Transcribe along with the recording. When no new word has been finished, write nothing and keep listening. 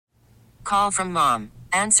call from mom.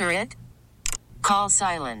 Answer it. Call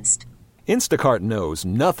silenced. Instacart knows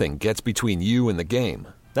nothing gets between you and the game.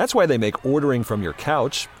 That's why they make ordering from your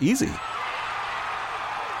couch easy.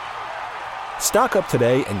 Stock up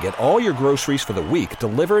today and get all your groceries for the week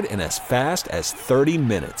delivered in as fast as 30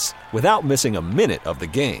 minutes without missing a minute of the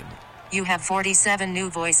game. You have 47 new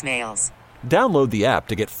voicemails. Download the app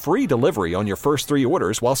to get free delivery on your first 3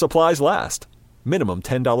 orders while supplies last. Minimum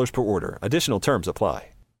 $10 per order. Additional terms apply.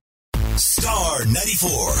 Star 94.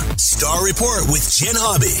 Star Report with Jen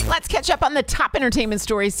Hobby. Let's catch up on the top entertainment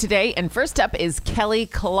stories today. And first up is Kelly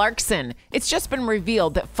Clarkson. It's just been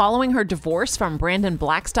revealed that following her divorce from Brandon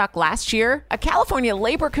Blackstock last year, a California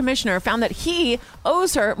labor commissioner found that he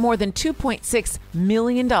owes her more than $2.6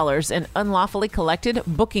 million in unlawfully collected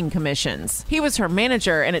booking commissions. He was her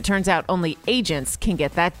manager, and it turns out only agents can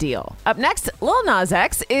get that deal. Up next, Lil Nas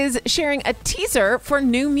X is sharing a teaser for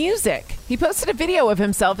new music. He posted a video of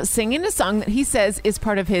himself singing a song that he says is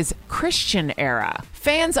part of his Christian era.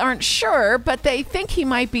 Fans aren't sure, but they think he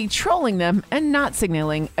might be trolling them and not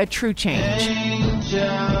signaling a true change. Angels,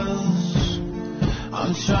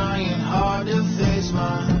 I'm trying hard to face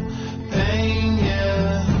my pain,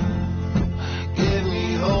 yeah. Give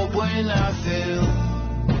me hope when I feel.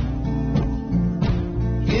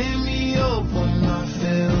 Give me hope when I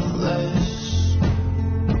feel less.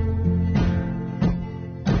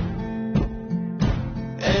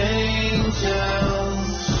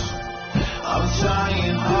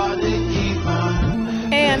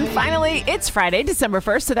 And finally, it's Friday, December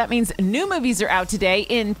 1st, so that means new movies are out today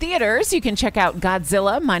in theaters. You can check out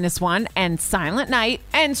Godzilla -1 and Silent Night.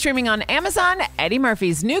 And streaming on Amazon, Eddie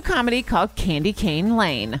Murphy's new comedy called Candy Cane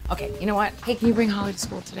Lane. Okay, you know what? Hey, can you bring Holly to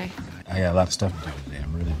school today? I got a lot of stuff to do today.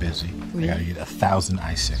 I'm really busy. I gotta get 1,000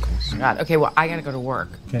 icicles. God, okay, well, I gotta go to work.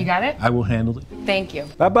 Okay. You got it? I will handle it. Thank you.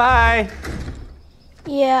 Bye-bye.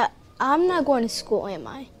 Yeah, I'm not going to school, am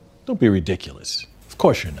I? Don't be ridiculous. Of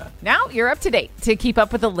course you're not. Now you're up to date. To keep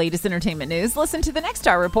up with the latest entertainment news, listen to the next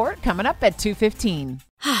Star Report coming up at 2:15.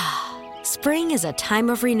 Spring is a time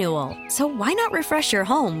of renewal, so why not refresh your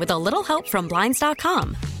home with a little help from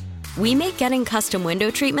Blinds.com? We make getting custom window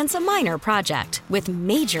treatments a minor project with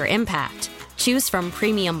major impact. Choose from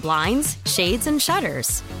premium blinds, shades, and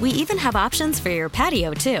shutters. We even have options for your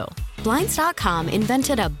patio, too. Blinds.com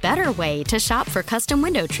invented a better way to shop for custom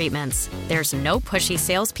window treatments. There's no pushy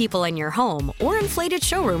salespeople in your home or inflated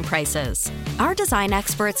showroom prices. Our design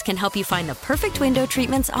experts can help you find the perfect window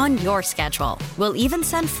treatments on your schedule. We'll even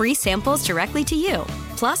send free samples directly to you.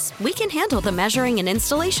 Plus, we can handle the measuring and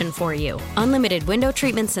installation for you. Unlimited window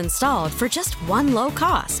treatments installed for just one low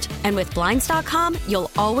cost. And with Blinds.com,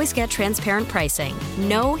 you'll always get transparent pricing.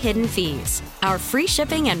 No hidden fees. Our free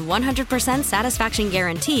shipping and 100% satisfaction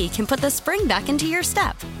guarantee can put the spring back into your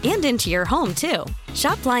step and into your home, too.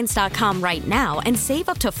 Shop Blinds.com right now and save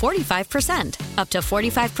up to 45%. Up to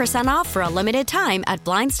 45% off for a limited time at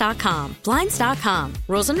Blinds.com. Blinds.com.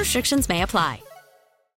 Rules and restrictions may apply.